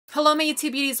Hello my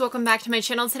YouTube beauties, welcome back to my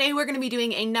channel. Today we're going to be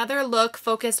doing another look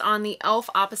focused on the e.l.f.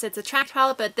 Opposites Attract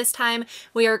palette, but this time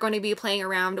we are going to be playing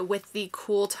around with the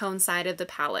cool tone side of the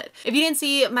palette. If you didn't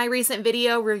see my recent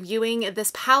video reviewing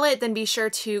this palette, then be sure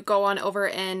to go on over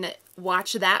and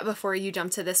watch that before you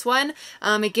jump to this one.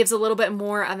 It gives a little bit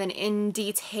more of an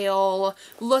in-detail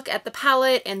look at the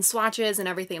palette and swatches and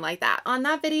everything like that. On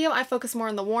that video, I focus more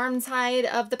on the warm side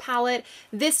of the palette.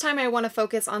 This time I want to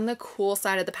focus on the cool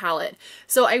side of the palette.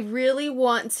 So I really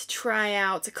want to try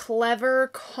out Clever,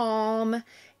 Calm,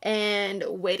 and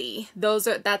Witty.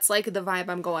 That's like the vibe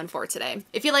I'm going for today.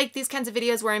 If you like these kinds of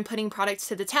videos where I'm putting products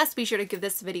to the test, be sure to give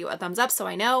this video a thumbs up so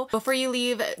I know. Before you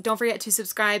leave, don't forget to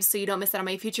subscribe so you don't miss out on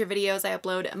my future videos. I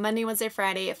upload Monday, Wednesday,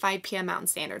 Friday at 5 p.m. Mountain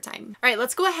Standard Time. All right,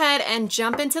 let's go ahead and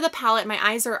jump into the palette. My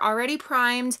eyes are already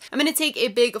primed. I'm gonna take a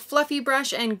big fluffy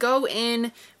brush and go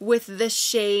in with the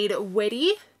shade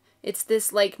Witty. It's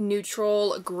this like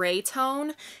neutral gray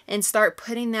tone, and start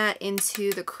putting that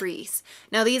into the crease.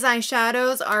 Now these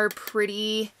eyeshadows are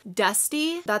pretty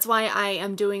dusty. That's why I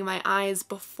am doing my eyes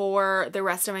before the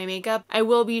rest of my makeup. I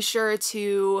will be sure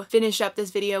to finish up this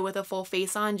video with a full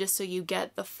face on just so you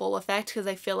get the full effect, because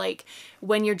I feel like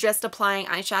when you're just applying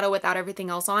eyeshadow without everything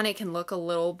else on, it can look a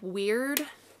little weird.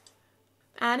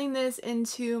 Adding this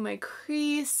into my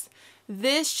crease.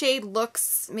 This shade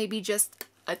looks maybe just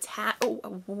a tad,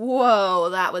 oh, whoa,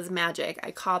 that was magic. I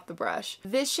caught the brush.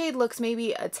 This shade looks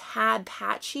maybe a tad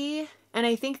patchy, and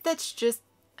I think that's just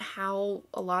how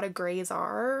a lot of grays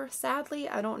are, sadly.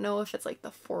 I don't know if it's like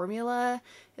the formula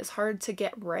is hard to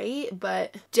get right,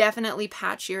 but definitely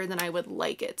patchier than I would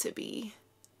like it to be.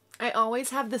 I always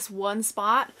have this one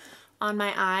spot on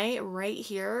my eye right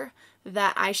here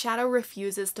that eyeshadow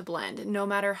refuses to blend. No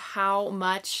matter how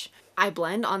much I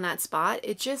blend on that spot,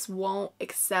 it just won't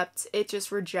accept, it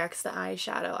just rejects the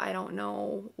eyeshadow. I don't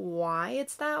know why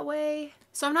it's that way.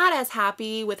 So I'm not as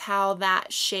happy with how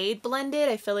that shade blended.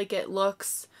 I feel like it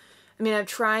looks, I mean, I've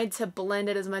tried to blend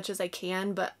it as much as I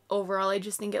can, but overall I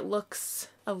just think it looks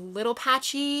a little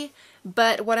patchy.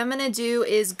 But what I'm gonna do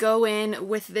is go in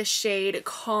with this shade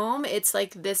Calm. It's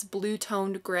like this blue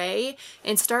toned gray,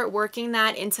 and start working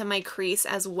that into my crease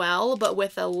as well, but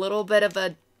with a little bit of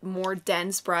a more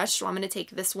dense brush. So I'm going to take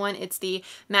this one. It's the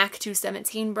MAC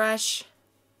 217 brush.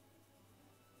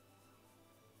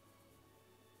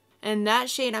 And that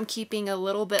shade I'm keeping a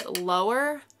little bit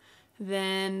lower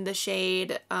than the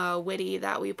shade Witty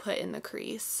that we put in the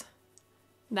crease.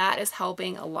 That is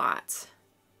helping a lot.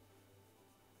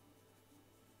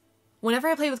 Whenever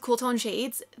I play with cool tone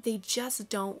shades, they just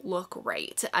don't look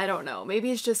right. I don't know.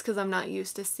 Maybe it's just because I'm not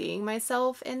used to seeing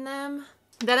myself in them.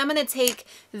 Then I'm going to take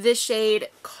this shade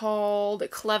called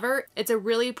Clever. It's a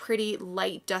really pretty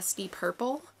light dusty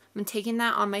purple. I'm taking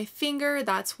that on my finger.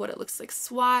 That's what it looks like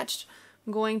swatched.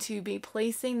 I'm going to be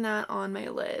placing that on my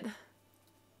lid.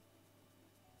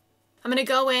 I'm going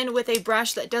to go in with a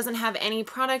brush that doesn't have any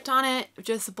product on it.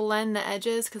 Just blend the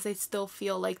edges because I still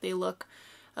feel like they look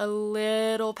a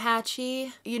little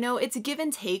patchy. You know, it's a give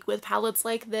and take with palettes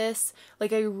like this.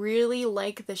 Like, I really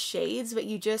like the shades, but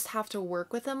you just have to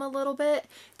work with them a little bit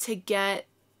to get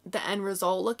the end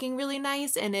result looking really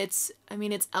nice. And it's, I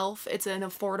mean, it's e.l.f. It's an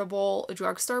affordable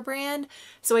drugstore brand.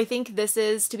 So I think this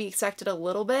is to be expected a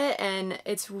little bit, and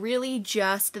it's really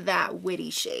just that Witty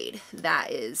shade that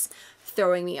is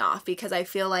throwing me off, because I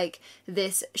feel like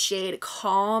this shade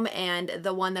Calm and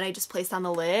the one that I just placed on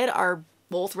the lid are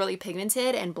both really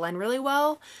pigmented and blend really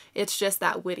well. It's just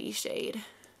that Witty shade.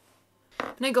 I'm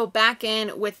gonna go back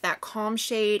in with that Calm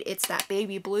shade. It's that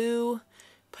baby blue.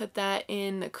 Put that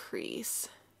in the crease.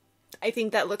 I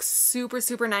think that looks super,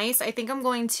 super nice. I think I'm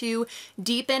going to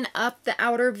deepen up the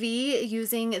outer V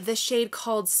using this shade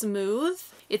called Smooth.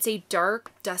 It's a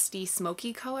dark, dusty,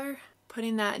 smoky color.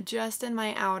 Putting that just in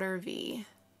my outer V.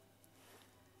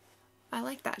 I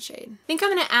like that shade. I think I'm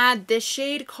gonna add this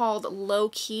shade called Low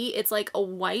Key. It's like a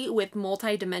white with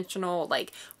multi-dimensional,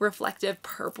 like reflective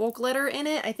purple glitter in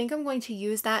it. I think I'm going to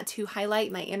use that to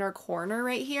highlight my inner corner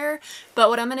right here. But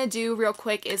what I'm gonna do real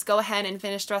quick is go ahead and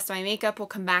finish the rest of my makeup. We'll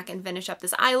come back and finish up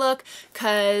this eye look,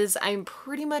 because I'm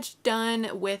pretty much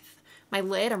done with my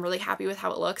lid. I'm really happy with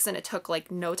how it looks, and it took like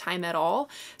no time at all.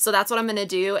 So that's what I'm gonna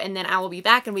do, and then I will be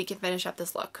back and we can finish up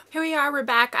this look. Here we are, we're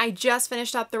back. I just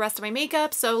finished up the rest of my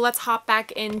makeup, so let's hop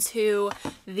back into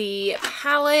the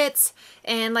palette.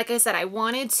 And like I said, I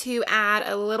wanted to add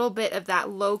a little bit of that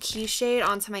Low Key shade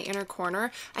onto my inner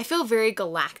corner. I feel very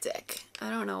galactic. I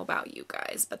don't know about you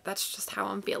guys, but that's just how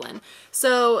I'm feeling.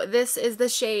 So this is the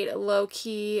shade Low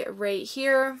Key right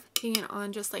here. Taking it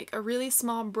on just like a really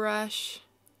small brush.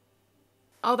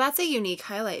 Oh, that's a unique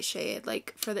highlight shade,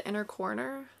 like for the inner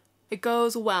corner. It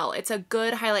goes well. It's a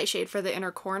good highlight shade for the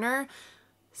inner corner,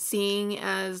 seeing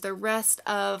as the rest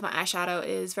of my eyeshadow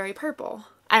is very purple.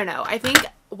 I don't know. I think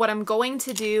what I'm going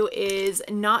to do is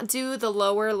not do the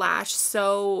lower lash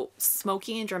so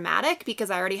smoky and dramatic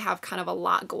because I already have kind of a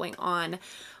lot going on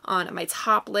my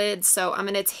top lid. So I'm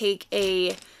going to take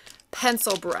a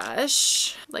pencil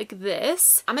brush like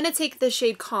this. I'm going to take the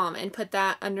shade Calm and put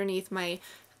that underneath my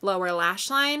lower lash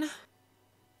line.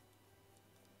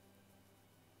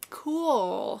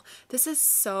 Cool. This is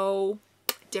so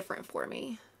different for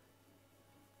me.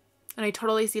 And I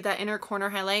totally see that inner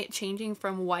corner highlight changing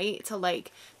from white to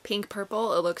like pink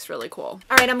purple. It looks really cool.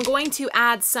 All right, I'm going to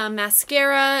add some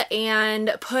mascara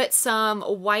and put some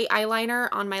white eyeliner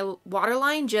on my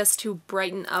waterline just to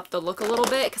brighten up the look a little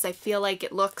bit because I feel like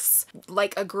it looks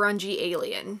like a grungy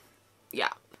alien.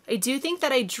 Yeah. I do think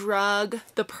that I drug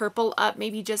the purple up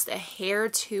maybe just a hair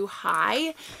too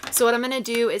high. So what I'm going to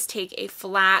do is take a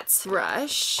flat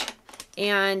brush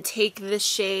and take the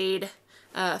shade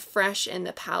Fresh in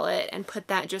the palette and put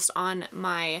that just on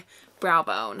my brow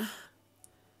bone.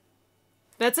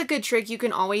 That's a good trick you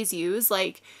can always use.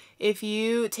 Like if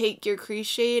you take your crease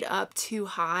shade up too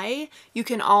high, you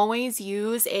can always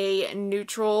use a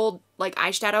neutral like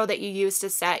eyeshadow that you use to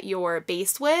set your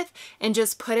base with and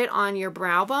just put it on your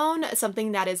brow bone,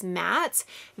 something that is matte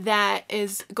that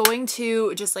is going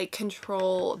to just like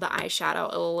control the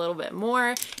eyeshadow a little bit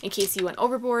more in case you went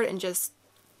overboard and just,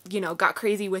 you know, got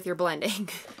crazy with your blending.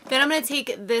 Then I'm going to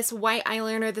take this white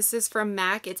eyeliner. This is from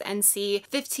MAC. It's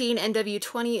NC15.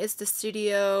 NW20 is the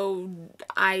Studio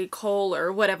Eye Kohl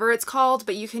or whatever it's called,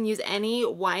 but you can use any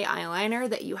white eyeliner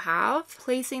that you have.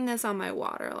 Placing this on my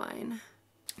waterline.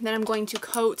 Then I'm going to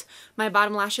coat my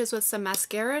bottom lashes with some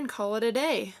mascara and call it a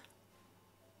day.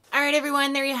 Alright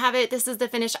everyone, there you have it. This is the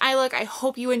finished eye look. I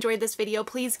hope you enjoyed this video.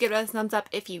 Please give it a thumbs up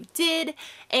if you did,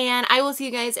 and I will see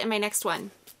you guys in my next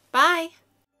one. Bye!